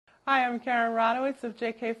Hi, I'm Karen Rodowitz of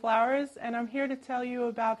JK Flowers, and I'm here to tell you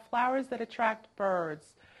about flowers that attract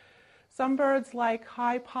birds. Some birds like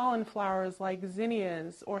high pollen flowers like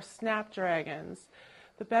zinnias or snapdragons.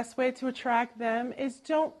 The best way to attract them is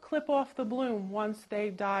don't clip off the bloom once they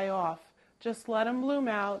die off. Just let them bloom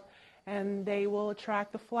out, and they will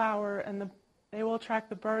attract the flower, and they will attract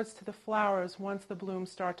the birds to the flowers once the blooms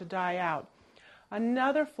start to die out.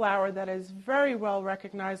 Another flower that is very well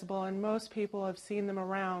recognizable, and most people have seen them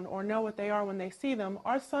around or know what they are when they see them,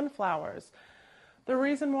 are sunflowers. The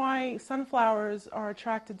reason why sunflowers are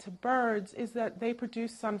attracted to birds is that they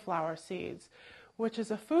produce sunflower seeds, which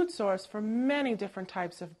is a food source for many different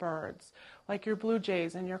types of birds, like your blue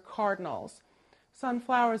jays and your cardinals.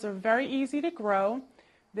 Sunflowers are very easy to grow.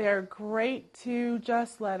 They're great to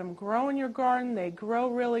just let them grow in your garden. They grow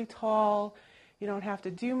really tall. You don't have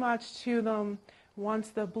to do much to them. Once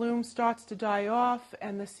the bloom starts to die off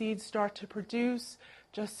and the seeds start to produce,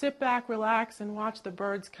 just sit back, relax, and watch the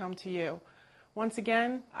birds come to you. Once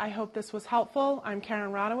again, I hope this was helpful. I'm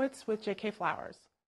Karen Rodowitz with JK Flowers.